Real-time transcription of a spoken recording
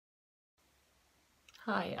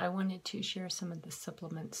Hi, I wanted to share some of the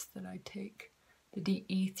supplements that I take. The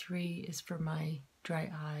DE3 is for my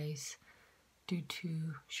dry eyes due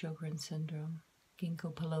to Sjogren's syndrome.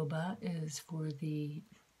 Ginkgo biloba is for the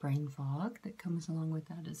brain fog that comes along with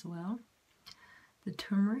that as well. The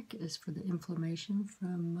turmeric is for the inflammation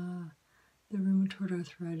from the rheumatoid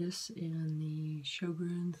arthritis and the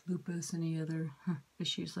Sjogren's, lupus, any other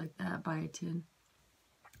issues like that. Biotin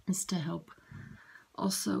is to help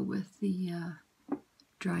also with the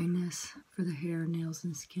dryness for the hair, nails,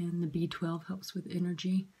 and skin. The B12 helps with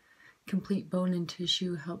energy. Complete bone and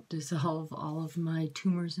tissue help dissolve all of my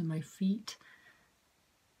tumors in my feet.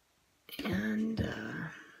 And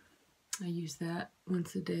I use that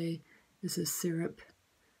once a day as a syrup.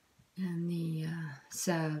 And the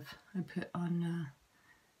salve I put on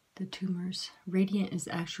the tumors. Radiant is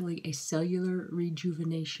actually a cellular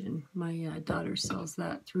rejuvenation. My daughter sells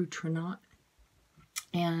that through Trinot.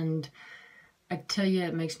 And I tell you,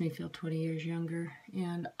 it makes me feel 20 years younger,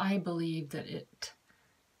 and I believe that it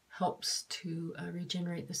helps to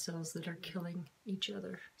regenerate the cells that are killing each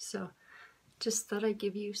other. So just thought I'd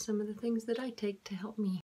give you some of the things that I take to help me.